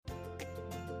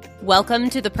Welcome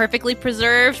to the Perfectly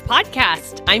Preserved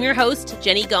podcast. I'm your host,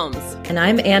 Jenny Gomes. And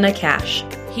I'm Anna Cash.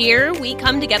 Here, we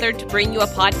come together to bring you a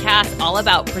podcast all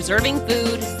about preserving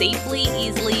food safely,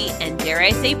 easily, and dare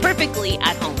I say perfectly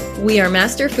at home. We are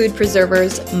master food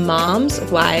preservers, moms,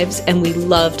 wives, and we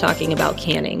love talking about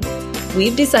canning.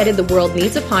 We've decided the world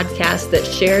needs a podcast that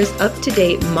shares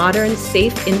up-to-date, modern,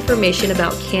 safe information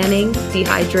about canning,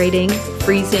 dehydrating,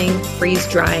 freezing,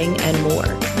 freeze-drying, and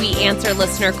more. We answer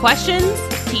listener questions,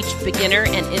 teach beginner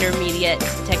and intermediate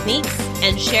techniques,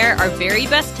 and share our very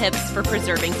best tips for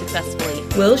preserving successfully.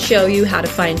 We'll show you how to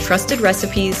find trusted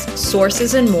recipes,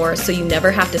 sources, and more so you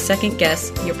never have to second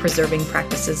guess your preserving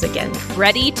practices again.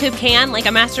 Ready to can like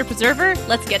a master preserver?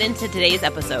 Let's get into today's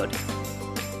episode.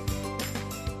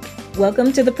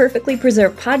 Welcome to the Perfectly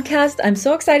Preserved podcast. I'm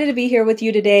so excited to be here with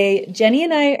you today. Jenny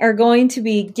and I are going to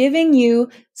be giving you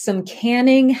some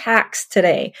canning hacks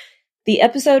today. The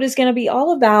episode is going to be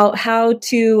all about how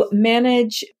to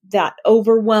manage that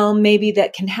overwhelm maybe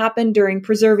that can happen during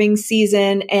preserving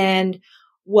season and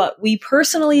what we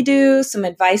personally do, some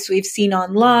advice we've seen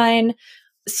online.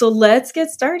 So let's get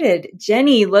started.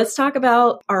 Jenny, let's talk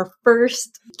about our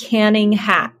first canning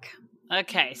hack.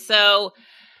 Okay, so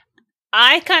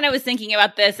I kind of was thinking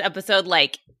about this episode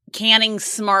like canning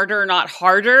smarter, not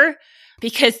harder,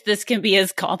 because this can be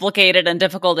as complicated and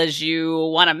difficult as you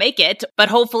want to make it. But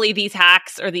hopefully these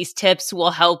hacks or these tips will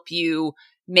help you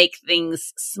make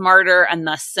things smarter and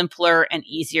thus simpler and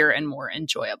easier and more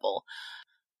enjoyable.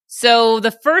 So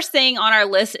the first thing on our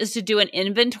list is to do an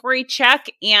inventory check.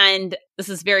 And this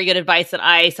is very good advice that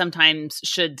I sometimes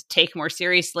should take more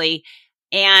seriously.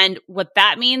 And what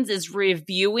that means is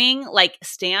reviewing, like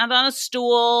stand on a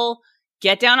stool,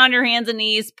 get down on your hands and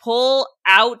knees, pull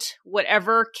out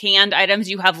whatever canned items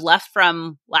you have left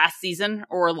from last season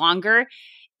or longer,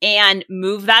 and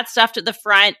move that stuff to the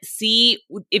front. See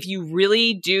if you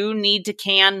really do need to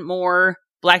can more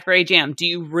blackberry jam. Do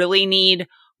you really need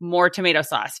more tomato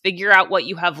sauce? Figure out what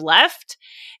you have left.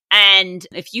 And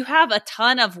if you have a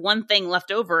ton of one thing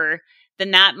left over,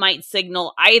 then that might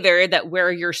signal either that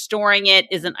where you're storing it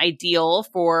isn't ideal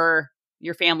for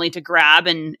your family to grab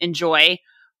and enjoy,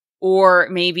 or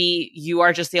maybe you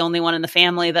are just the only one in the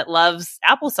family that loves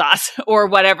applesauce or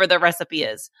whatever the recipe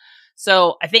is.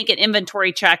 So I think an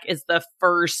inventory check is the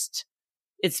first,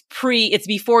 it's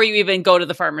before you even go to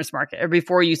the farmer's market or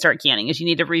before you start canning, is you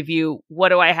need to review, what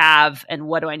do I have and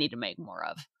what do I need to make more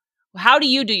of? How do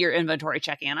you do your inventory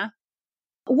check, Anna?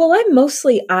 Well, I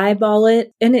mostly eyeball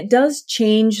it, and it does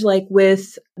change like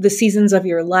with the seasons of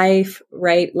your life,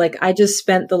 right? Like I just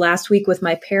spent the last week with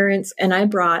my parents and I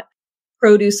brought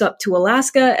produce up to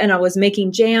Alaska and I was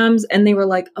making jams and they were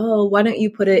like, oh, why don't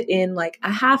you put it in like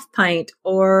a half pint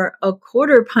or a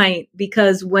quarter pint?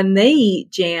 Because when they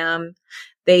eat jam,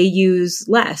 they use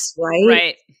less, right?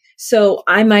 Right. So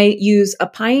I might use a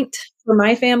pint for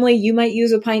my family. You might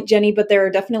use a pint, Jenny, but there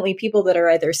are definitely people that are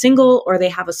either single or they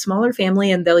have a smaller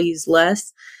family and they'll use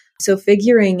less. So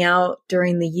figuring out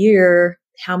during the year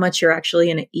how much you're actually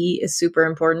going to eat is super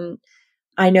important.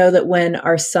 I know that when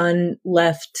our son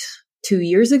left 2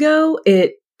 years ago,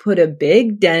 it put a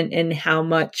big dent in how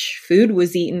much food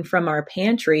was eaten from our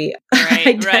pantry. Right,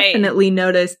 I definitely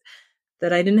noticed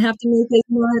that I didn't have to make as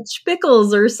much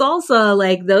pickles or salsa.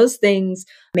 Like those things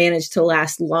managed to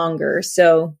last longer.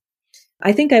 So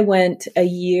I think I went a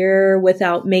year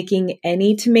without making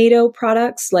any tomato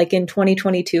products. Like in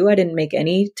 2022, I didn't make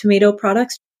any tomato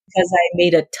products because I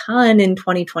made a ton in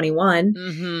 2021.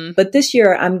 Mm-hmm. But this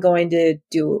year I'm going to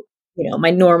do,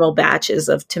 my normal batches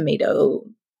of tomato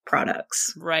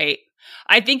products. Right.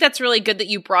 I think that's really good that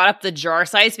you brought up the jar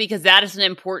size because that is an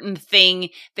important thing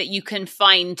that you can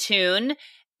fine tune.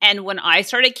 And when I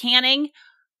started canning,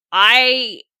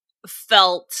 I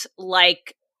felt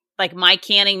like my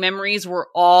canning memories were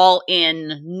all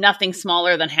in nothing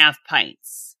smaller than half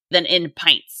pints, than in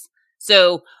pints.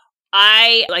 So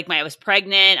I was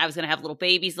pregnant. I was going to have little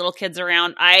babies, little kids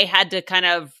around. I had to kind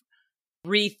of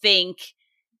rethink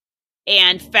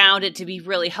and found it to be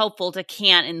really helpful to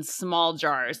can in small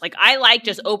jars. Like I like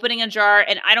just opening a jar,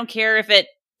 and I don't care if it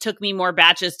took me more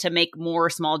batches to make more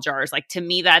small jars. Like to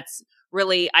me, that's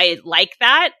really, I like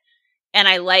that. And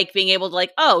I like being able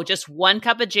to just 1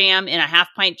 cup of jam in a half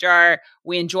pint jar.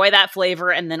 We enjoy that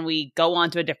flavor and then we go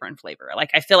on to a different flavor. Like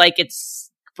I feel like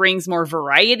brings more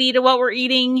variety to what we're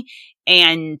eating.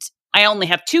 And I only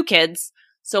have 2 kids,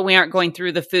 so we aren't going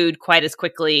through the food quite as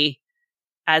quickly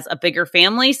as a bigger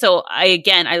family. So I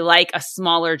like a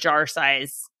smaller jar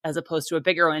size as opposed to a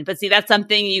bigger one. But see, that's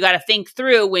something you got to think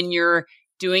through when you're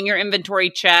doing your inventory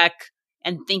check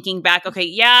and thinking back, okay,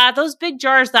 yeah, those big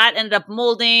jars that ended up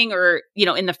molding or,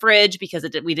 in the fridge because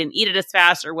we didn't eat it as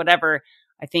fast or whatever.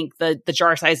 I think the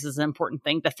jar size is an important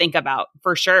thing to think about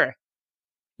for sure.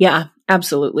 Yeah,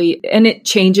 absolutely. And it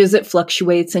changes, it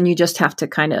fluctuates, and you just have to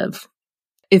kind of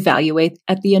evaluate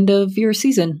at the end of your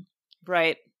season.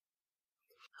 Right.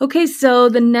 Okay, so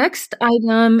the next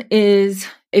item is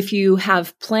if you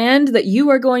have planned that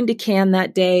you are going to can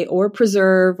that day or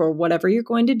preserve or whatever you're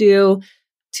going to do,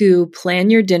 to plan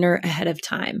your dinner ahead of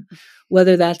time,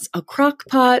 whether that's a crock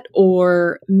pot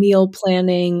or meal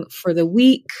planning for the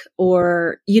week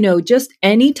or, just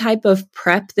any type of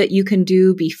prep that you can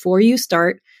do before you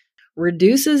start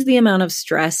reduces the amount of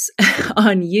stress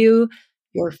on you,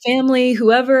 your family,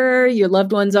 whoever your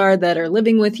loved ones are that are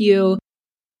living with you.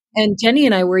 And Jenny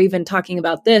and I were even talking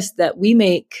about this, that we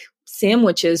make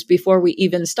sandwiches before we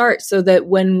even start so that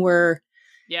when we're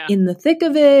in the thick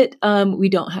of it,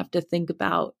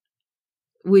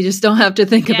 we just don't have to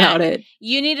think about it.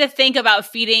 You need to think about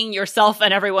feeding yourself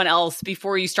and everyone else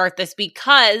before you start this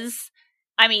because,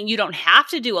 you don't have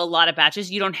to do a lot of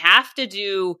batches. You don't have to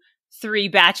do 3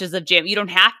 batches of jam. You don't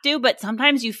have to, but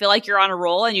sometimes you feel like you're on a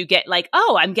roll and you get like,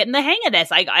 oh, I'm getting the hang of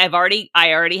this. I already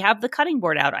have the cutting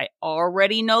board out. I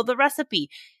already know the recipe.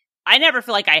 I never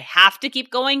feel like I have to keep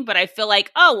going, but I feel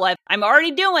like, oh, well, I'm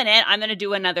already doing it. I'm going to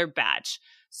do another batch.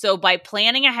 So by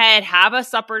planning ahead, have a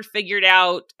supper figured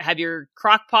out, have your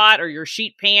crock pot or your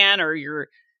sheet pan or your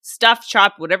stuffed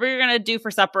chopped, whatever you're going to do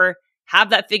for supper, have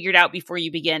that figured out before you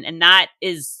begin. And that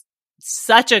is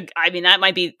that's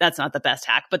not the best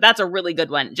hack, but that's a really good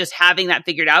one. Just having that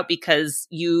figured out because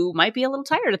you might be a little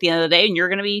tired at the end of the day and you're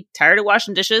going to be tired of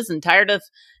washing dishes and tired of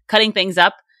cutting things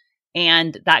up.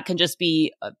 And that can just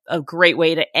be a great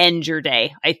way to end your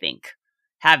day, I think,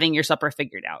 having your supper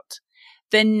figured out.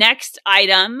 The next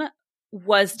item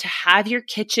was to have your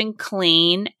kitchen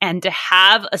clean and to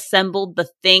have assembled the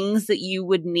things that you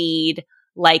would need,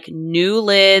 like new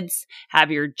lids,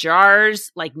 have your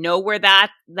jars, like know where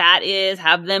that is,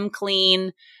 have them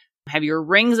clean, have your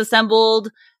rings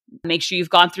assembled, make sure you've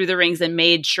gone through the rings and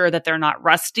made sure that they're not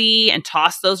rusty and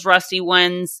toss those rusty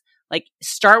ones. Like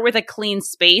start with a clean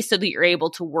space so that you're able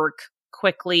to work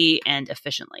quickly and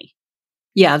efficiently.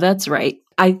 Yeah, that's right.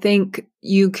 I think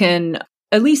you can,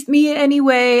 at least me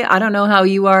anyway, I don't know how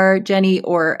you are, Jenny,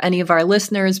 or any of our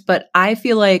listeners, but I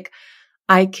feel like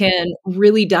I can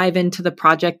really dive into the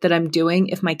project that I'm doing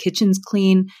if my kitchen's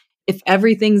clean, if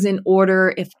everything's in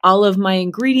order, if all of my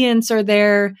ingredients are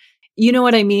there. You know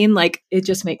what I mean? Like it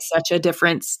just makes such a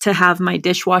difference to have my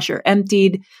dishwasher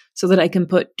emptied so that I can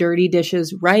put dirty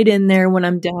dishes right in there when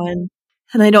I'm done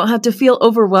and I don't have to feel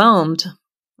overwhelmed.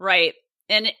 Right.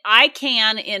 And I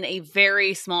can in a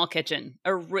very small kitchen.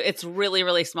 It's really,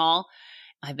 really small.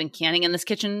 I've been canning in this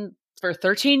kitchen for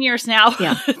 13 years now.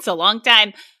 Yeah. It's a long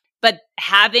time. But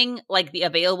having like the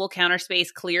available counter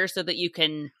space clear so that you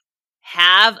can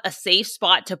have a safe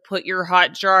spot to put your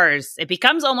hot jars, it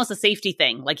becomes almost a safety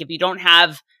thing. Like if you don't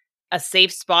have a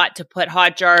safe spot to put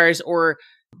hot jars, or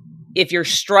if you're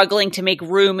struggling to make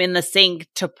room in the sink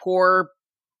to pour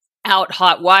out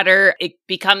hot water, it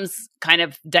becomes kind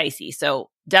of dicey. So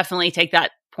definitely take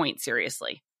that point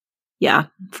seriously. Yeah,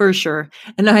 for sure.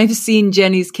 And I've seen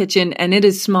Jenny's kitchen and it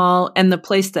is small, and the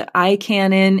place that I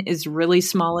can in is really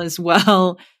small as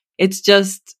well. It's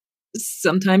just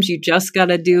sometimes you just got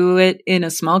to do it in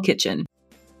a small kitchen.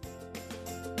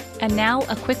 And now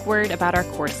a quick word about our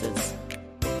courses.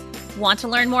 Want to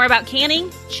learn more about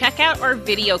canning? Check out our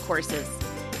video courses.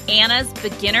 Anna's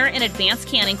beginner and advanced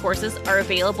canning courses are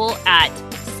available at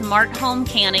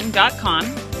smarthomecanning.com.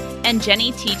 And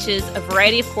Jenny teaches a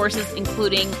variety of courses,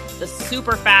 including the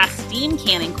super fast steam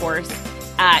canning course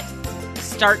at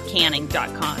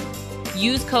startcanning.com.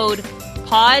 Use code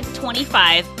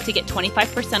POD25 to get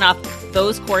 25% off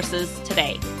those courses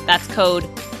today. That's code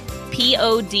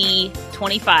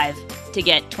POD25 to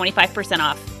get 25%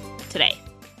 off today.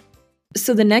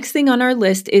 So the next thing on our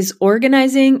list is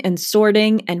organizing and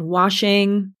sorting and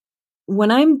washing.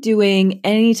 When I'm doing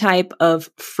any type of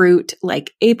fruit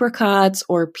like apricots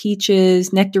or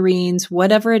peaches, nectarines,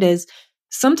 whatever it is,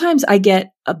 sometimes I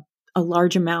get a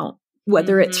large amount,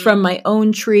 whether it's from my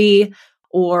own tree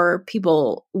or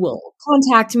people will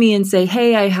contact me and say,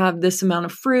 hey, I have this amount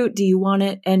of fruit. Do you want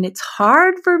it? And it's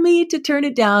hard for me to turn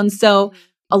it down. So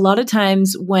a lot of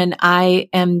times when I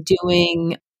am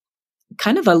doing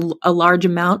kind of a large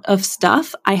amount of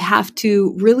stuff, I have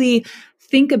to really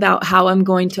think about how I'm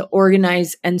going to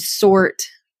organize and sort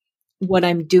what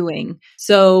I'm doing.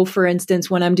 So for instance,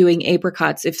 when I'm doing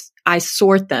apricots, if I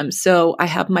sort them, so I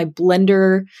have my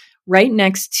blender right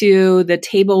next to the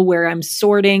table where I'm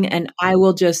sorting, and I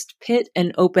will just pit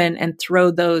and open and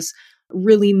throw those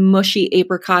really mushy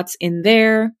apricots in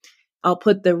there. I'll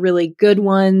put the really good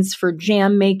ones for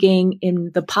jam making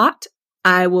in the pot.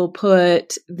 I will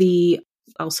put the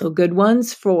also good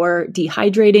ones for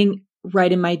dehydrating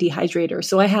right in my dehydrator.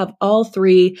 So I have all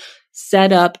three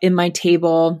set up in my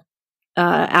table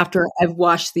after I've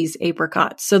washed these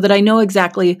apricots so that I know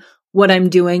exactly what I'm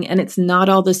doing and it's not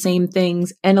all the same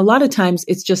things. And a lot of times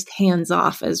it's just hands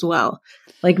off as well.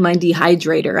 Like my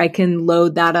dehydrator, I can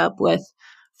load that up with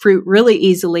fruit really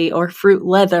easily or fruit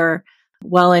leather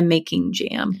while I'm making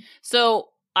jam. So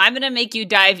I'm going to make you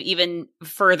dive even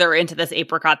further into this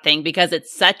apricot thing because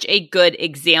it's such a good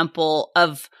example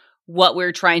of what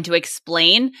we're trying to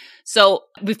explain. So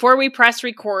before we press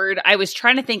record, I was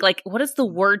trying to think like, what is the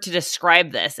word to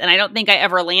describe this? And I don't think I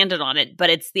ever landed on it, but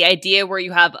it's the idea where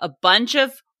you have a bunch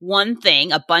of one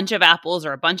thing, a bunch of apples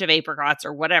or a bunch of apricots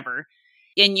or whatever,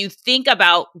 and you think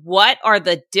about what are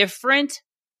the different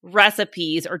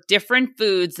recipes or different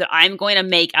foods that I'm going to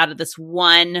make out of this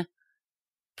one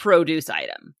produce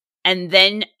item. And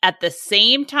then at the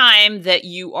same time that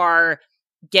you are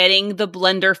getting the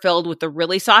blender filled with the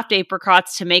really soft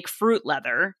apricots to make fruit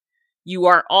leather, you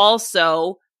are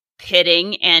also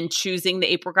pitting and choosing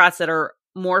the apricots that are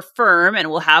more firm and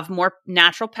will have more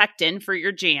natural pectin for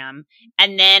your jam.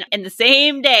 And then in the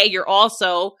same day, you're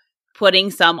also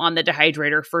putting some on the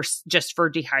dehydrator just for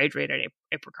dehydrated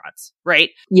apricots,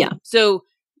 right? Yeah. So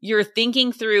you're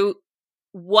thinking through,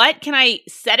 what can I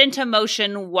set into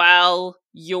motion while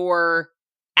you're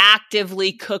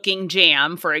actively cooking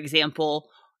jam, for example?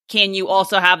 Can you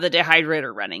also have the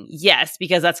dehydrator running? Yes,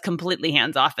 because that's completely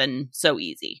hands-off and so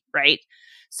easy, right?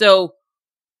 So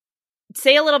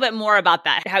say a little bit more about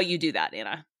that, how you do that,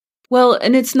 Anna. Well,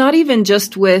 and it's not even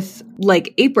just with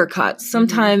like apricots.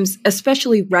 Sometimes,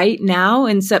 especially right now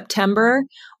in September,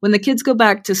 when the kids go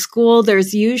back to school,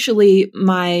 there's usually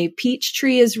my peach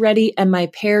tree is ready and my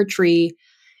pear tree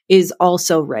is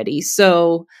also ready.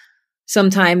 So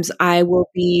sometimes I will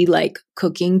be like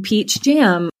cooking peach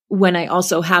jam when I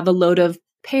also have a load of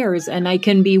pears, and I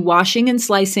can be washing and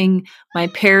slicing my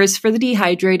pears for the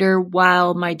dehydrator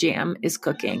while my jam is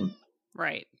cooking.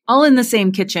 Right. All in the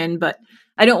same kitchen, but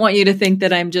I don't want you to think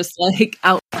that I'm just like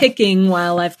out picking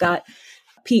while I've got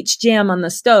peach jam on the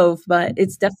stove, but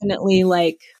it's definitely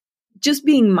like just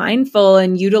being mindful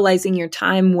and utilizing your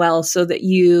time well so that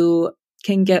you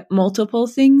can get multiple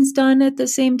things done at the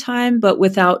same time, but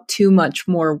without too much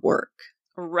more work.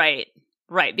 Right.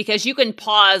 Right. Because you can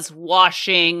pause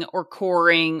washing or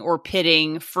coring or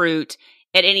pitting fruit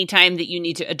at any time that you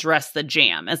need to address the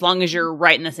jam. As long as you're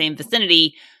right in the same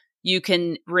vicinity, you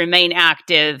can remain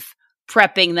active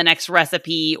prepping the next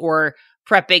recipe or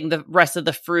prepping the rest of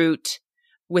the fruit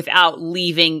without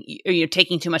leaving,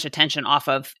 taking too much attention off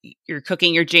of you're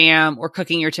cooking your jam or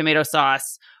cooking your tomato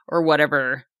sauce or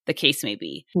whatever the case may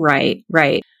be. Right,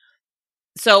 right.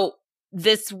 So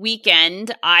this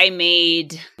weekend I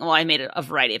made a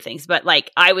variety of things, but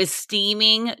like I was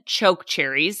steaming choke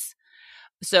cherries.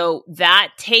 So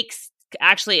that takes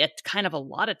actually a kind of a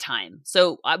lot of time.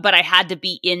 So, but I had to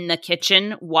be in the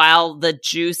kitchen while the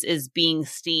juice is being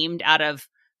steamed out of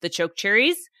the choke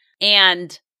cherries.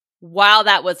 And while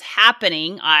that was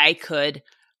happening, I could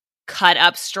cut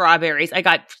up strawberries. I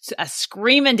got a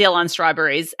screaming deal on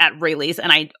strawberries at Rayleigh's,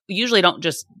 and I usually don't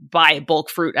just buy bulk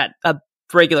fruit at a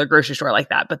regular grocery store like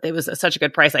that, but it was such a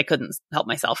good price I couldn't help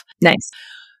myself. Nice.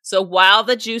 So while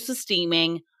the juice was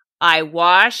steaming, I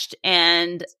washed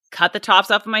and cut the tops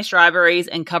off of my strawberries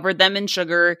and covered them in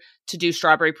sugar to do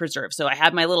strawberry preserve. So I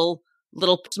had my little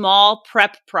small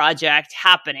prep project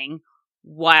happening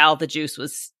while the juice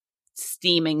was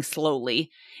steaming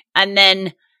slowly. And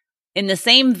then in the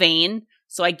same vein,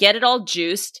 so I get it all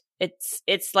juiced.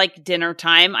 It's like dinner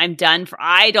time. I'm done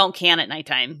I don't can at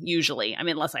nighttime usually. I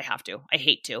mean, unless I have to. I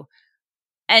hate to.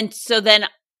 And so then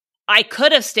I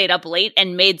could have stayed up late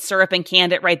and made syrup and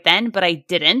canned it right then, but I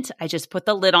didn't. I just put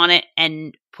the lid on it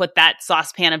and put that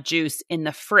saucepan of juice in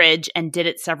the fridge and did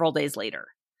it several days later.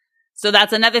 So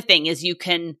that's another thing is you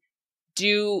can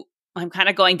I'm kind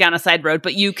of going down a side road,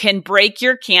 but you can break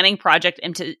your canning project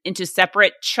into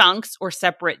separate chunks or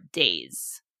separate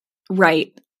days.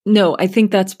 Right. No, I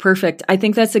think that's perfect. I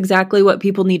think that's exactly what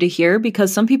people need to hear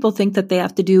because some people think that they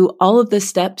have to do all of the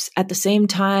steps at the same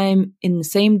time in the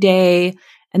same day.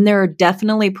 And there are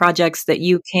definitely projects that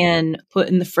you can put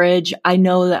in the fridge. I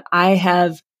know that I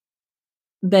have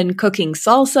been cooking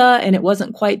salsa and it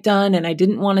wasn't quite done and I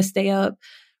didn't want to stay up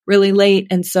really late.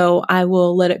 And so I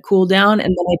will let it cool down and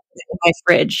then I put it in my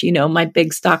fridge, my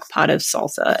big stock pot of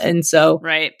salsa. And so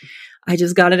right. I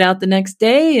just got it out the next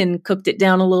day and cooked it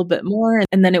down a little bit more,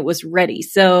 and then it was ready.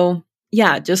 So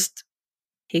yeah, just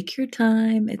take your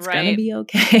time. It's going to be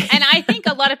okay. And I think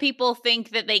a lot of people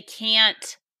think that they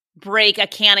can't break a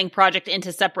canning project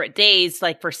into separate days,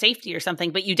 like for safety or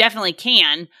something, but you definitely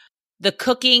can. The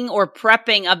cooking or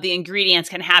prepping of the ingredients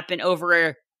can happen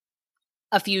over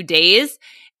a few days.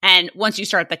 And once you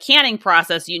start the canning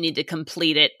process, you need to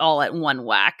complete it all at one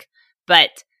whack. But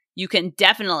you can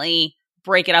definitely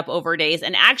break it up over days.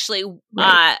 And actually,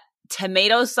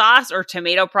 tomato sauce or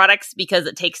tomato products, because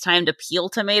it takes time to peel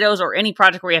tomatoes, or any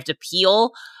project where you have to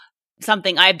peel,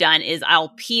 something I've done is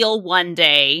I'll peel one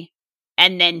day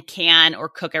and then can or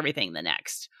cook everything the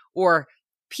next. Or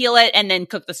peel it and then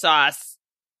cook the sauce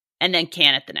and then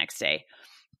can it the next day.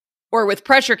 Or with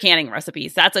pressure canning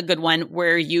recipes, that's a good one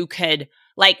where you could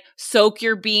like soak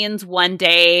your beans one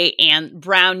day and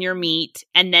brown your meat,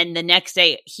 and then the next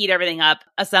day heat everything up,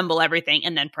 assemble everything,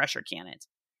 and then pressure can it.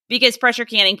 Because pressure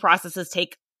canning processes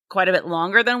take quite a bit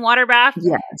longer than water bath.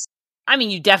 Yes. I mean,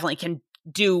 you definitely can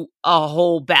do a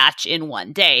whole batch in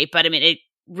one day, but I mean, it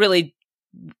really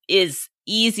is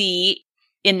easy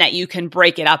in that you can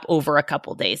break it up over a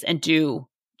couple days and do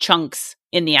chunks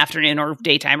in the afternoon or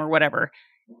daytime or whatever,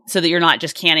 so that you're not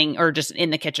just canning or just in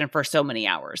the kitchen for so many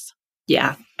hours.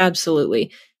 Yeah,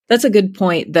 absolutely. That's a good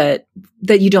point, that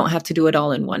you don't have to do it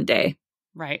all in one day.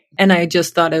 Right. And I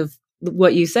just thought of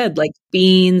what you said, like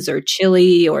beans or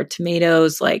chili or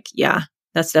tomatoes. Like, yeah,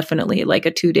 that's definitely like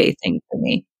a 2-day thing for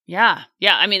me. Yeah.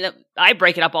 Yeah. I mean, I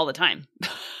break it up all the time.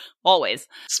 Always.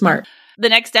 Smart. The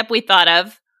next step we thought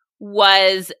of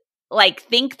was like,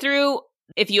 think through,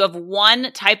 if you have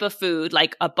one type of food,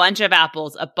 like a bunch of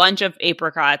apples, a bunch of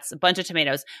apricots, a bunch of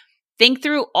tomatoes, think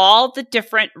through all the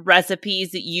different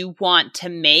recipes that you want to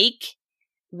make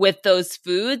with those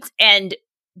foods, and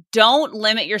don't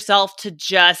limit yourself to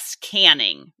just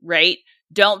canning, right?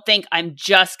 Don't think I'm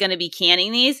just going to be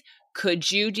canning these. Could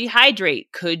you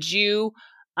dehydrate? Could you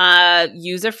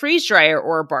use a freeze dryer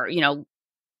or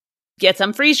get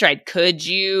some freeze dried? Could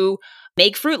you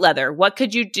make fruit leather? What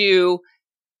could you do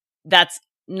that's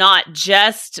not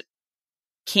just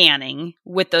canning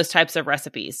with those types of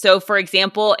recipes? So for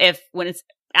example, when it's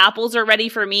apples are ready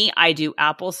for me, I do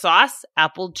apple sauce,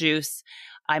 apple juice.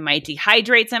 I might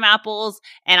dehydrate some apples,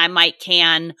 and I might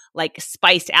can like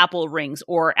spiced apple rings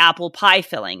or apple pie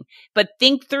filling. But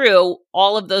think through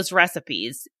all of those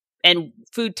recipes and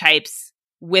food types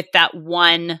with that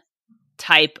one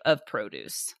type of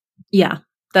produce. Yeah,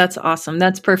 that's awesome.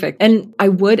 That's perfect. And I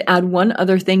would add one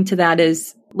other thing to that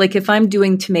is, like, if I'm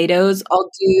doing tomatoes, I'll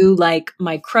do like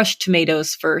my crushed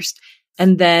tomatoes first,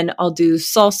 and then I'll do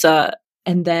salsa,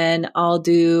 and then I'll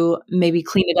do maybe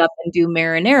clean it up and do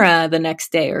marinara the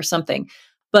next day or something.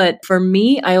 But for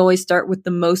me, I always start with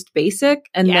the most basic,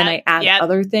 and then I add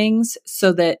other things,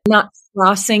 so that I'm not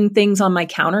crossing things on my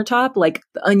countertop, like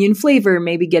the onion flavor,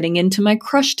 maybe getting into my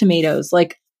crushed tomatoes.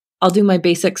 Like, I'll do my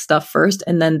basic stuff first,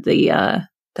 and then the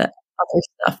other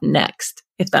stuff next,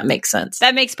 if that makes sense.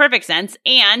 That makes perfect sense.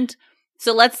 And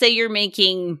so let's say you're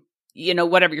making,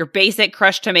 whatever, your basic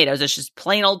crushed tomatoes. It's just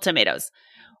plain old tomatoes,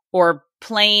 or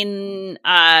plain,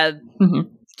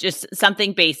 just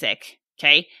something basic.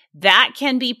 Okay. That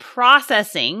can be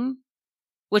processing,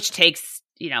 which takes,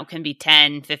 can be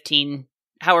 10, 15,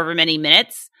 however many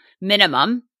minutes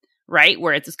minimum, right?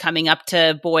 Where it's coming up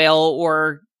to boil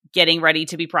or getting ready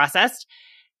to be processed.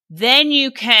 Then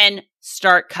you can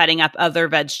start cutting up other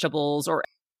vegetables or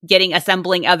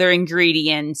assembling other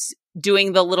ingredients,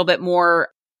 doing the little bit more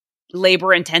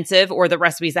labor intensive or the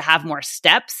recipes that have more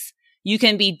steps. You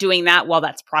can be doing that while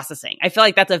that's processing. I feel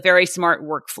like that's a very smart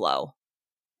workflow.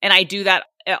 And I do that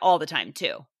all the time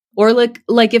too. Or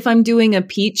like if I'm doing a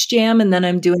peach jam and then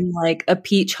I'm doing like a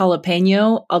peach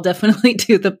jalapeno, I'll definitely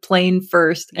do the plain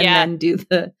first and then do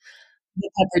the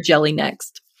pepper jelly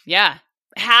next. Yeah.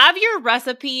 Have your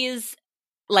recipes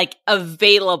like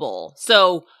available.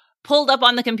 So pulled up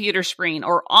on the computer screen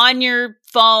or on your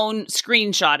phone,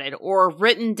 screenshotted or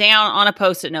written down on a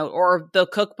Post-it note, or the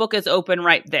cookbook is open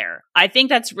right there. I think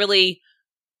that's really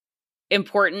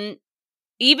important.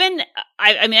 Even,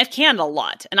 I mean, I've canned a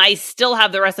lot and I still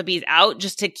have the recipes out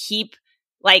just to keep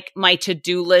like my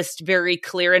to-do list very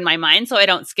clear in my mind so I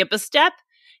don't skip a step.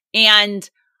 And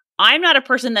I'm not a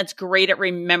person that's great at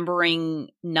remembering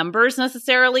numbers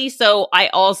necessarily. So I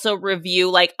also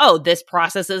review like, oh, this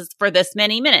process is for this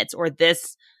many minutes, or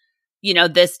this,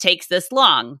 this takes this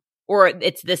long, or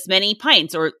it's this many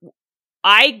pints, or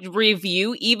I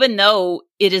review even though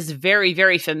it is very,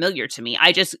 very familiar to me.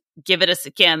 I just give it a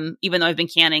skim, even though I've been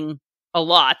canning a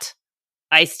lot.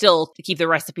 I still keep the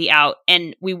recipe out.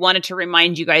 And we wanted to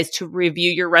remind you guys to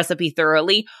review your recipe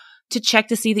thoroughly. to check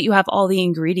to see that you have all the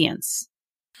ingredients.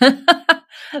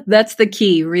 That's the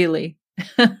key, really.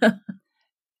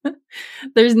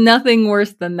 There's nothing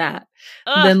worse than that,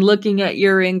 than looking at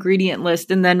your ingredient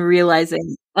list and then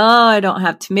realizing, oh, I don't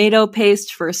have tomato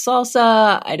paste for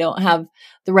salsa. I don't have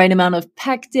the right amount of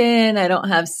pectin. I don't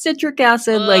have citric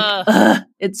acid.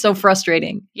 It's so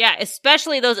frustrating. Yeah,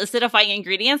 especially those acidifying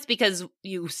ingredients, because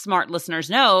you smart listeners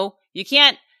know you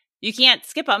can't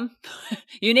skip them.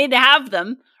 You need to have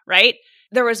them, right?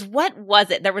 What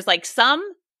was it? There was like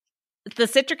the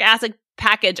citric acid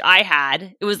package I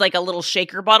had, it was like a little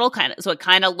shaker bottle kind of, so it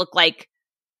kind of looked like,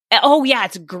 oh yeah,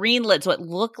 it's green lid, so it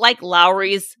looked like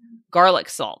Lowry's garlic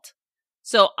salt.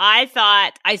 So I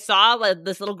thought, I saw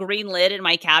this little green lid in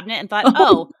my cabinet and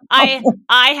thought, I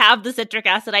have the citric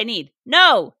acid I need.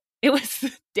 No, it was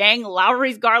dang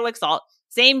Lowry's garlic salt,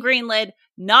 same green lid,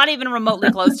 not even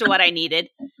remotely close to what I needed.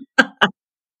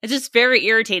 It's just very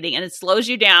irritating, and it slows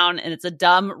you down, and it's a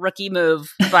dumb rookie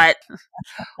move, but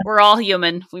we're all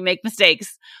human. We make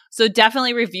mistakes. So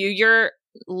definitely review your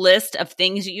list of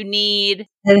things you need.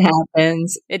 It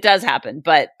happens. It does happen,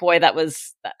 but boy, that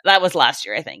was last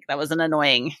year, I think. That was an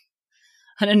annoying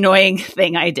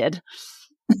thing I did.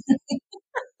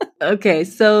 Okay,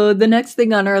 so the next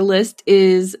thing on our list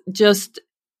is just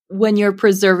when you're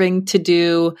preserving, to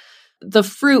do the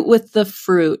fruit with the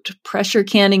fruit, pressure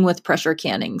canning with pressure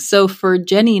canning. So for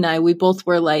Jenny and I, we both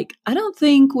were like, I don't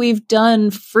think we've done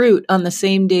fruit on the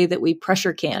same day that we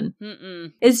pressure can.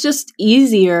 Mm-mm. It's just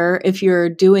easier if you're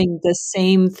doing the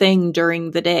same thing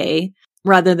during the day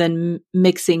rather than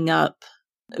mixing up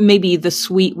maybe the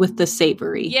sweet with the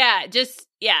savory. Yeah.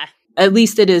 At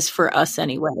least it is for us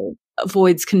anyway.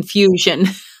 Avoids confusion.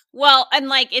 Well,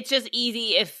 and it's just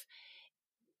easy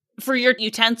for your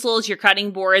utensils, your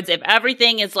cutting boards, if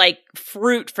everything is like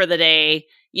fruit for the day,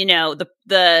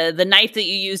 the knife that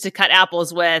you use to cut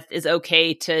apples with is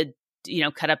okay to,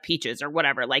 cut up peaches or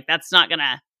whatever. That's not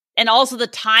gonna, and also the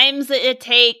times that it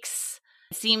takes,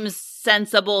 it seems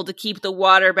sensible to keep the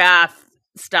water bath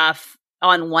stuff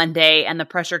on one day and the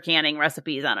pressure canning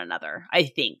recipes on another, I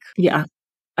think. Yeah,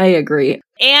 I agree.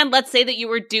 And let's say that you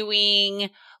were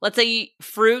doing,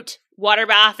 fruit, water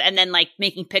bath, and then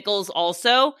making pickles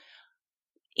also.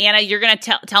 Anna, you're going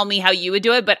to tell me how you would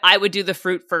do it, but I would do the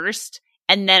fruit first,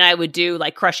 and then I would do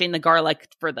crushing the garlic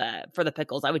for the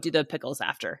pickles. I would do the pickles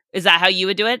after. Is that how you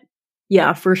would do it?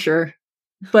 Yeah, for sure.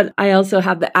 But I also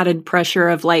have the added pressure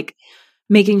of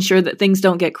making sure that things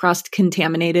don't get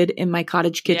cross-contaminated in my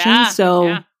cottage kitchen.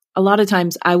 A lot of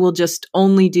times I will just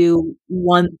only do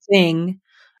one thing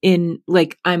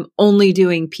I'm only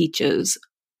doing peaches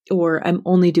or I'm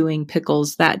only doing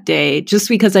pickles that day just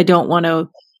because I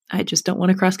just don't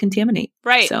want to cross-contaminate.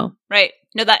 Right. So, right.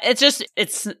 No,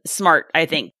 it's smart, I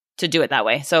think, to do it that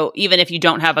way. So even if you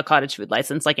don't have a cottage food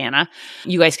license like Anna,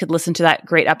 you guys could listen to that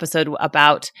great episode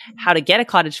about how to get a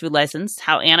cottage food license,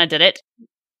 how Anna did it,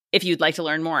 if you'd like to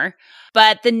learn more.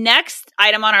 But the next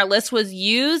item on our list was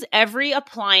use every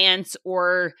appliance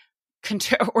or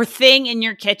thing in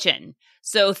your kitchen.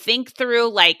 So think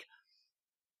through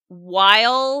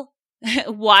while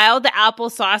the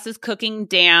applesauce is cooking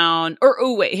down,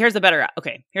 here's a better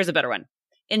one.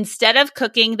 Instead of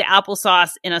cooking the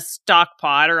applesauce in a stock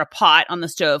pot or a pot on the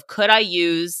stove, could I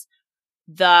use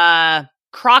the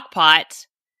crock pot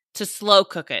to slow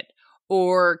cook it?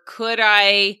 Or could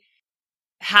I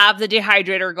have the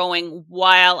dehydrator going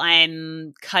while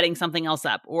I'm cutting something else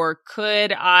up? Or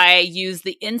could I use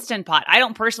the Instant Pot? I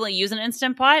don't personally use an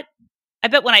Instant Pot. I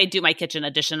bet when I do my kitchen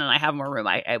addition and I have more room,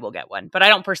 I will get one. But I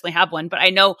don't personally have one. But I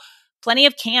know plenty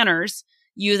of canners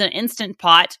use an Instant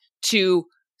Pot to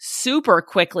super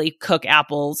quickly cook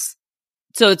apples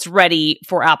so it's ready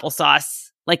for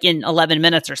applesauce in 11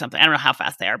 minutes or something. I don't know how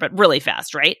fast they are, but really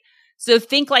fast, right? So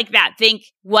think like that. Think,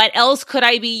 what else could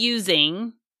I be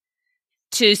using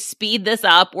to speed this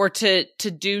up or to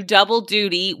do double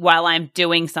duty while I'm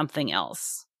doing something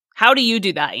else? How do you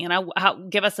do that?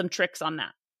 Give us some tricks on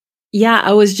that. Yeah,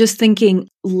 I was just thinking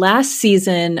last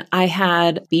season I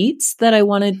had beets that I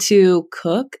wanted to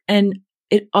cook, and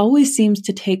it always seems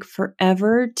to take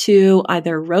forever to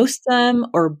either roast them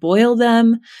or boil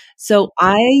them. So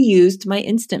I used my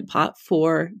Instant Pot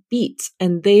for beets,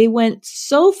 and they went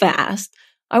so fast.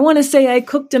 I want to say I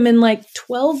cooked them in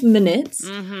 12 minutes.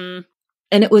 Mm-hmm.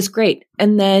 And it was great.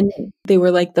 And then they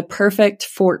were the perfect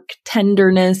fork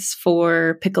tenderness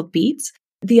for pickled beets.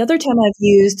 The other time I've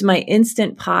used my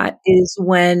Instant Pot is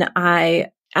when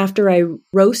after I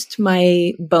roast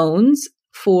my bones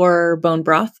for bone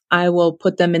broth, I will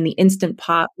put them in the Instant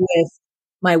Pot with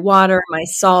my water, my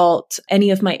salt, any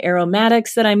of my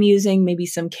aromatics that I'm using, maybe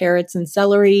some carrots and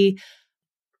celery.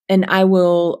 And I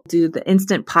will do the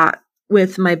Instant Pot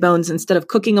with my bones. Instead of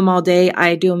cooking them all day,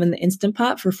 I do them in the Instant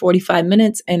Pot for 45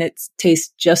 minutes, and it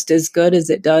tastes just as good as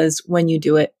it does when you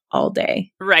do it all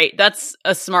day. Right. That's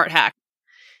a smart hack.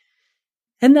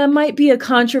 And that might be a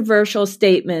controversial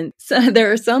statement. So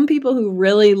there are some people who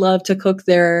really love to cook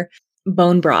their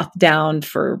bone broth down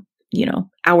for,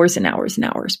 hours and hours and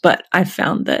hours. But I've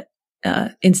found that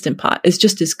Instant Pot is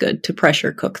just as good to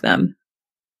pressure cook them.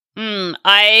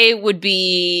 I would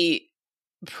be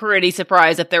pretty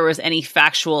surprised if there was any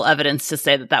factual evidence to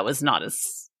say that was not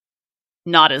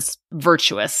as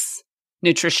virtuous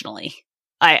nutritionally.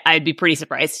 I'd be pretty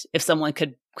surprised if someone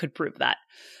could prove that.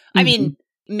 Mm-hmm. I mean,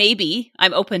 maybe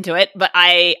I'm open to it, but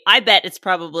I bet it's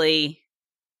probably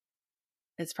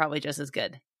just as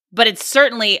good. But it's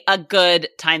certainly a good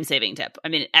time-saving tip. I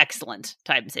mean, excellent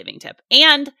time-saving tip.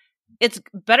 And it's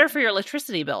better for your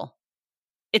electricity bill.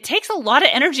 It takes a lot of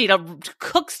energy to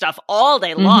cook stuff all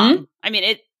day long. Mm-hmm. I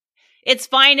mean, it's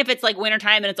fine if it's like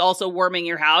wintertime and it's also warming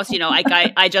your house.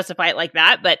 I justify it like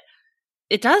that. But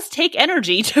it does take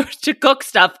energy to cook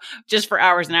stuff just for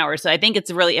hours and hours. So I think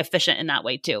it's really efficient in that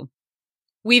way, too.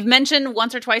 We've mentioned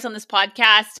once or twice on this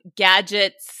podcast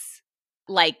gadgets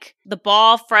like the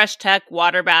Ball Fresh Tech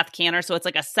water bath canner. So it's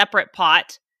like a separate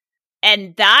pot.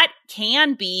 And that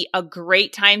can be a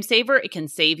great time saver. It can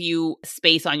save you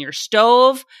space on your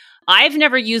stove. I've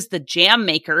never used the jam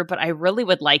maker, but I really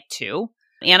would like to.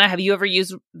 Anna, have you ever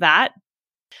used that?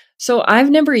 So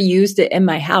I've never used it in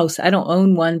my house. I don't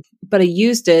own one, but I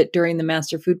used it during the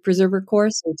Master Food Preserver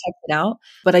course. So I checked it out.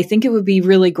 But I think it would be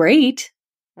really great.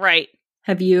 Right.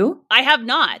 Have you? I have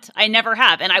not. I never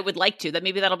have. And I would like to.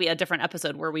 Maybe that'll be a different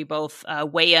episode where we both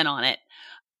weigh in on it.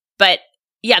 But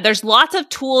yeah, there's lots of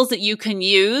tools that you can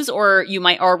use or you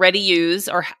might already use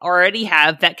or already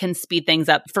have that can speed things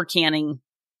up for canning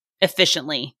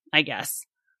efficiently, I guess.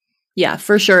 Yeah,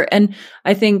 for sure. And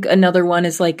I think another one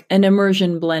is like an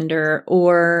immersion blender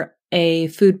or a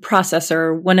food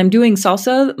processor. When I'm doing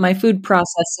salsa, my food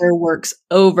processor works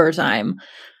overtime,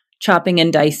 chopping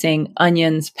and dicing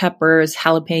onions, peppers,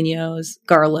 jalapenos,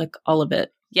 garlic, all of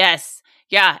it. Yes.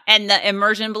 Yeah. And the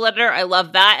immersion blender, I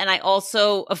love that. And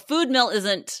a food mill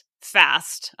isn't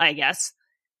fast, I guess.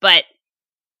 But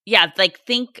yeah,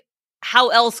 think, how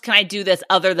else can I do this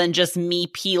other than just me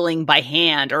peeling by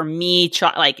hand or me,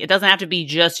 it doesn't have to be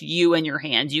just you and your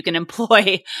hands. You can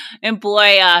employ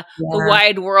the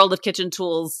wide world of kitchen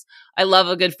tools. I love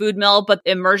a good food mill, but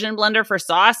immersion blender for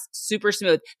sauce, super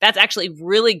smooth. That's actually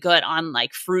really good on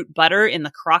like fruit butter in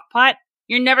the crock pot.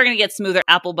 You're never going to get smoother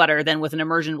apple butter than with an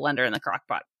immersion blender in the crock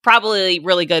pot. Probably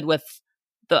really good with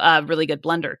the really good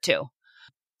blender too.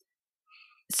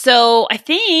 So I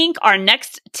think our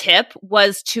next tip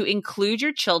was to include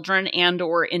your children and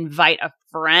or invite a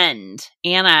friend.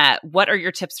 Anna, what are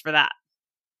your tips for that?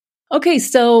 Okay,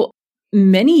 so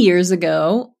many years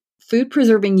ago, food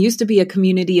preserving used to be a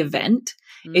community event.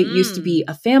 It used to be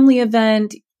a family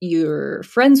event. Your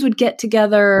friends would get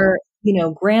together,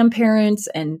 grandparents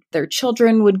and their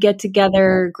children would get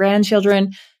together,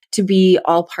 grandchildren, to be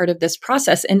all part of this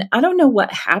process. And I don't know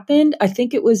what happened. I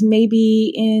think it was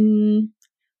maybe in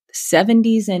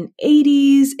 70s and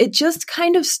 80s, it just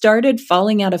kind of started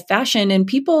falling out of fashion and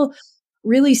people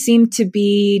really seem to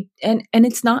be, and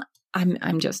it's not,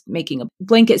 I'm just making a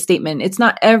blanket statement. It's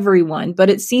not everyone, but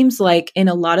it seems like in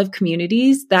a lot of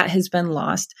communities that has been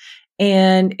lost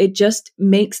and it just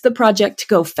makes the project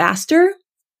go faster.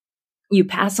 You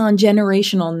pass on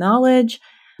generational knowledge.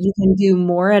 You can do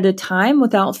more at a time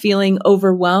without feeling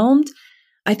overwhelmed.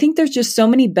 I think there's just so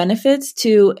many benefits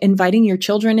to inviting your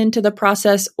children into the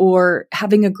process or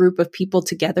having a group of people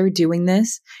together doing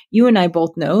this. You and I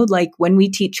both know, like when we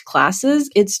teach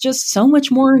classes, it's just so much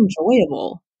more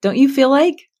enjoyable. Don't you feel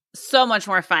like? So much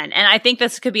more fun. And I think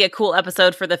this could be a cool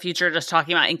episode for the future, just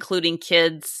talking about including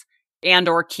kids and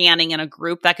or canning in a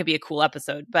group. That could be a cool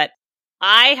episode. But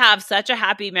I have such a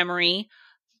happy memory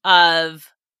of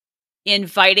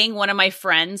inviting one of my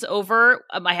friends over.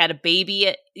 I had a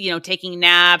baby, taking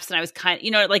naps, and I was kind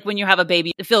of, like when you have a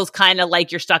baby, it feels kind of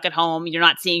like you're stuck at home. You're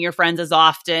not seeing your friends as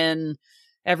often.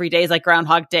 Every day is like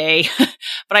Groundhog Day.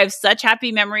 But I have such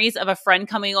happy memories of a friend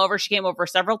coming over. She came over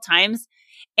several times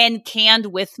and canned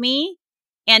with me.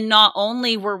 And not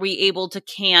only were we able to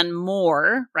can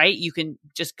more, right? You can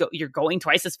just go, you're going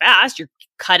twice as fast. You're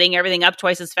cutting everything up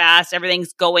twice as fast.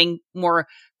 Everything's going more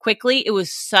quickly. It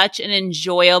was such an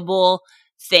enjoyable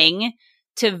thing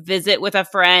to visit with a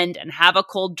friend and have a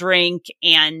cold drink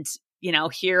and,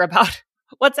 hear about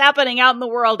what's happening out in the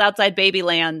world outside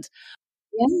Babyland.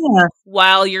 Yeah.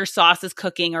 While your sauce is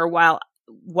cooking or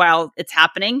while it's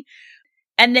happening.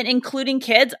 And then including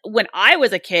kids. When I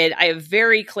was a kid, I have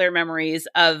very clear memories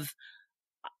of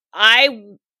I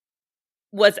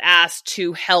was asked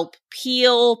to help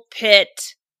peel, pick,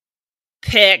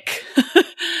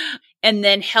 and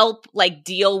then help like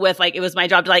deal with like, it was my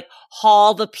job to like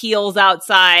haul the peels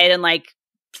outside and like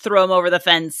throw them over the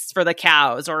fence for the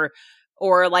cows,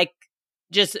 or like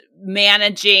just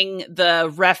managing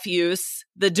the refuse,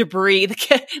 the debris,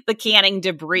 the canning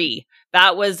debris.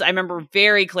 That was, I remember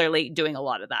very clearly doing a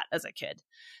lot of that as a kid.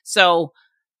 So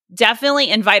definitely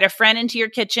invite a friend into your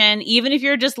kitchen, even if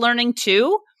you're just learning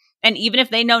too. And even if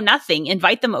they know nothing,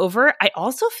 invite them over. I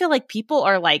also feel like people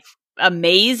are like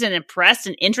amazed and impressed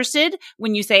and interested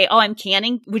when you say, oh, I'm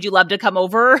canning. Would you love to come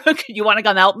over? Could you want to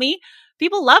come help me?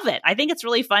 People love it. I think it's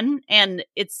really fun. And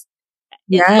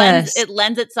Yes. it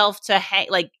lends itself to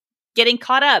like getting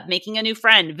caught up, making a new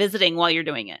friend, visiting while you're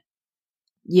doing it.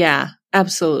 Yeah,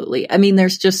 absolutely. I mean,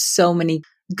 there's just so many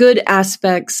good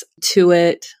aspects to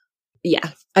it. Yeah,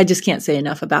 I just can't say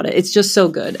enough about it. It's just so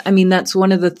good. I mean, that's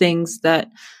one of the things that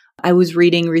I was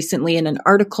reading recently in an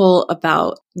article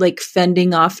about like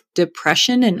fending off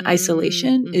depression and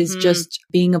isolation is just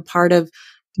being a part of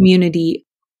community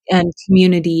and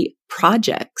community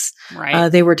projects. Right.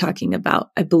 They were talking about,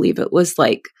 I believe it was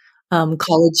like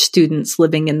college students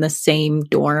living in the same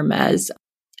dorm as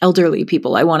elderly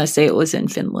people. I want to say it was in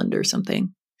Finland or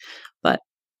something, but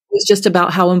it was just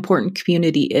about how important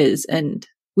community is. And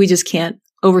we just can't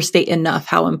overstate enough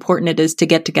how important it is to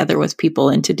get together with people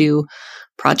and to do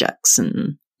projects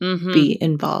and be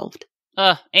involved.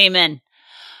 Amen.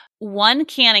 One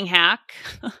canning hack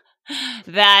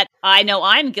that I know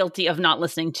I'm guilty of not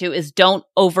listening to is don't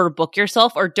overbook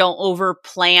yourself, or don't over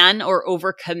plan or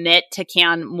overcommit to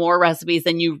can more recipes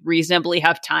than you reasonably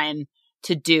have time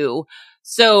to do.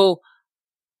 So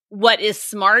what is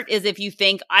smart is if you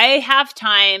think I have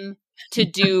time to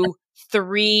do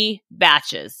 3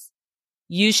 batches,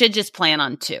 you should just plan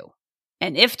on 2.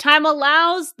 And if time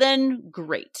allows, then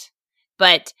great.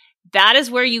 But that is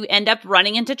where you end up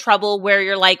running into trouble, where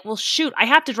you're like, well, shoot, I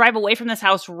have to drive away from this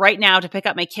house right now to pick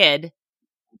up my kid,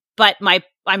 but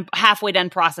I'm halfway done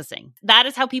processing. That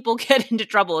is how people get into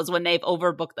trouble, is when they've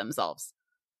overbooked themselves.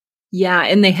 Yeah,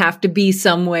 and they have to be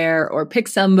somewhere or pick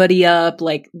somebody up.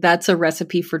 Like, that's a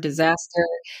recipe for disaster.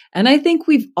 And I think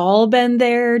we've all been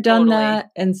there, done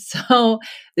that. And so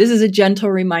this is a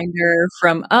gentle reminder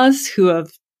from us who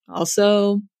have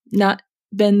also not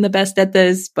been the best at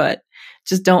this, but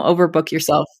just don't overbook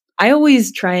yourself. I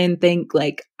always try and think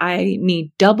like I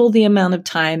need double the amount of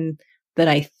time that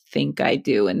I think I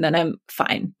do, and then I'm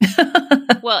fine.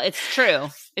 Well, it's true.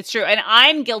 It's true. And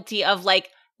I'm guilty of like,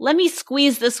 let me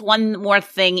squeeze this one more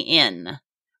thing in,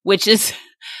 which is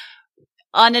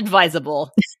unadvisable.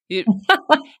 You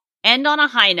end on a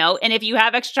high note. And if you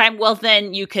have extra time, well,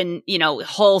 then you can,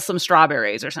 hull some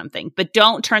strawberries or something. But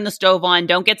don't turn the stove on.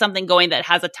 Don't get something going that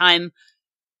has a time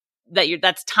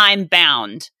that's time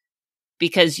bound,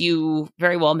 because you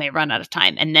very well may run out of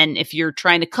time. And then if you're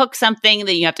trying to cook something,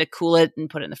 then you have to cool it and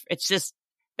put it in it's just,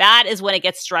 that is when it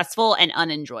gets stressful and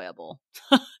unenjoyable.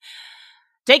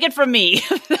 Take it from me.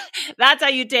 That's how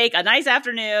you take a nice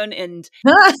afternoon and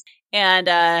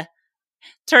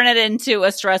turn it into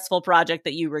a stressful project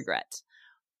that you regret.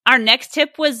 Our next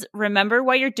tip was remember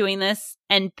why you're doing this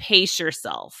and pace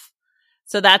yourself.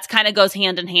 So that's kind of goes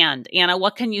hand in hand. Anna,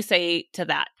 what can you say to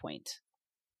that point?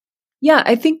 Yeah,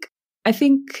 I think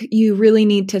you really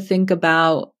need to think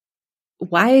about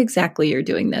why exactly you're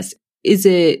doing this. Is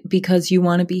it because you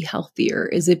want to be healthier?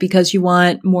 Is it because you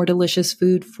want more delicious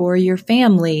food for your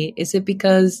family? Is it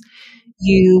because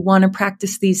you want to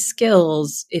practice these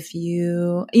skills? If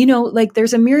like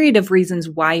there's a myriad of reasons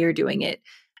why you're doing it.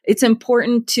 It's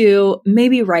important to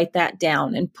maybe write that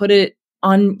down and put it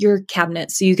on your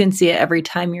cabinet so you can see it every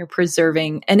time you're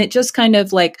preserving. And it just kind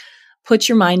of like puts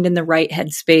your mind in the right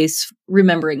headspace,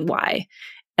 remembering why.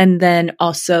 And then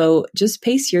also just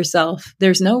pace yourself.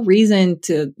 There's no reason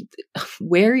to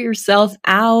wear yourself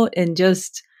out and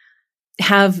just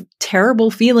have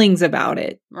terrible feelings about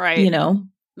it. Right.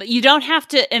 But you don't have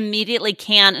to immediately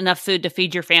can enough food to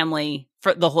feed your family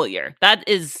for the whole year. That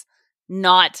is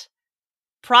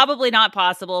probably not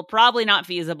possible, probably not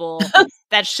feasible.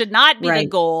 That should not be the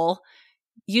goal.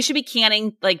 You should be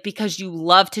canning like because you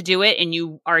love to do it and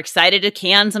you are excited to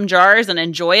can some jars and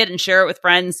enjoy it and share it with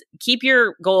friends. Keep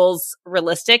your goals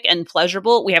realistic and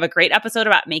pleasurable. We have a great episode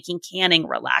about making canning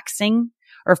relaxing,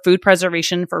 or food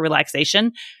preservation for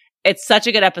relaxation. It's such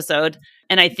a good episode.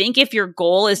 And I think if your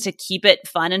goal is to keep it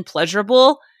fun and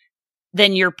pleasurable,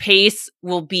 then your pace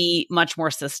will be much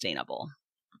more sustainable.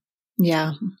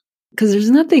 Yeah. Because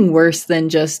there's nothing worse than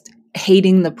just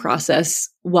hating the process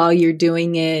while you're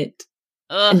doing it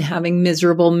and having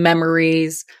miserable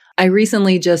memories. I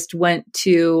recently just went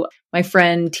to, my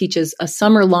friend teaches a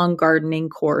summer-long gardening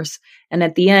course. And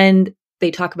at the end,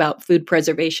 they talk about food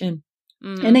preservation.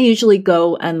 Mm-hmm. And I usually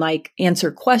go and like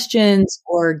answer questions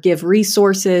or give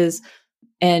resources.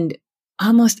 And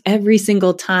almost every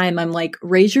single time I'm like,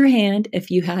 raise your hand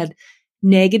if you had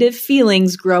negative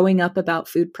feelings growing up about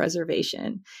food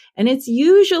preservation. And it's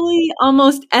usually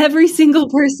almost every single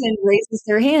person raises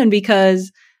their hand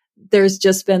because there's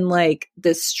just been like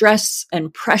this stress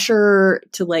and pressure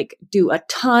to like do a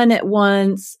ton at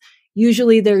once.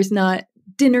 Usually there's not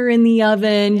dinner in the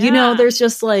oven. Yeah. You know, there's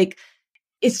just like,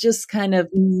 it's just kind of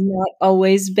not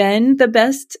always been the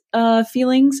best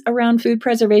feelings around food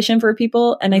preservation for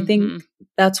people. And I think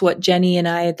that's what Jenny and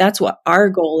I, that's what our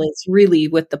goal is really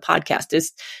with the podcast,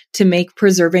 is to make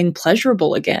preserving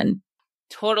pleasurable again.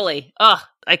 Totally. Oh,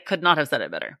 I could not have said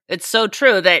it better. It's so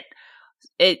true that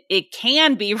it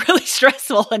can be really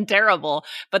stressful and terrible,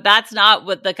 but that's not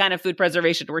what the kind of food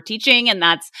preservation we're teaching. And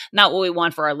that's not what we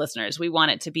want for our listeners. We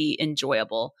want it to be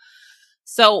enjoyable.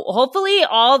 So hopefully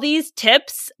all these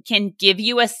tips can give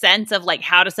you a sense of like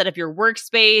how to set up your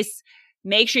workspace,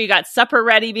 make sure you got supper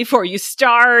ready before you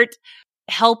start,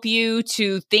 help you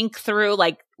to think through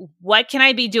like, what can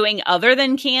I be doing other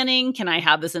than canning? Can I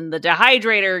have this in the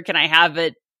dehydrator? Can I have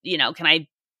it, can I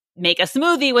make a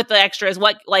smoothie with the extras?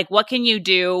 What can you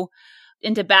do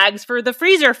into bags for the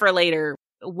freezer for later?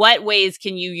 What ways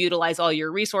can you utilize all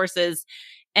your resources?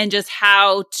 And just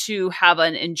how to have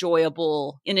an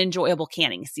enjoyable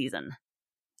canning season.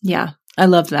 Yeah, I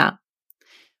love that.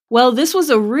 Well, this was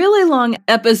a really long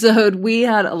episode. We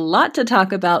had a lot to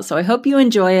talk about, so I hope you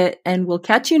enjoy it. And we'll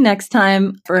catch you next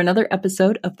time for another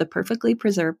episode of the Perfectly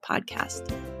Preserved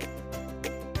podcast.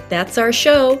 That's our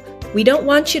show. We don't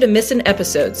want you to miss an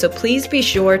episode, so please be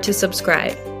sure to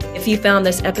subscribe. If you found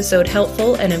this episode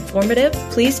helpful and informative,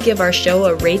 please give our show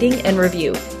a rating and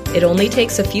review. It only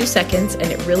takes a few seconds and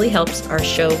it really helps our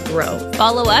show grow.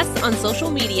 Follow us on social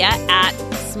media at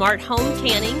Smart Home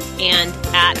Canning and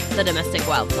at The Domestic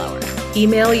Wildflower.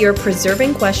 Email your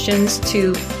preserving questions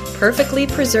to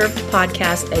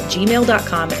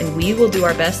perfectlypreservedpodcast@gmail.com and we will do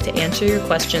our best to answer your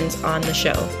questions on the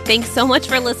show. Thanks so much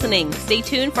for listening. Stay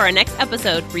tuned for our next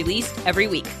episode, released every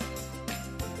week.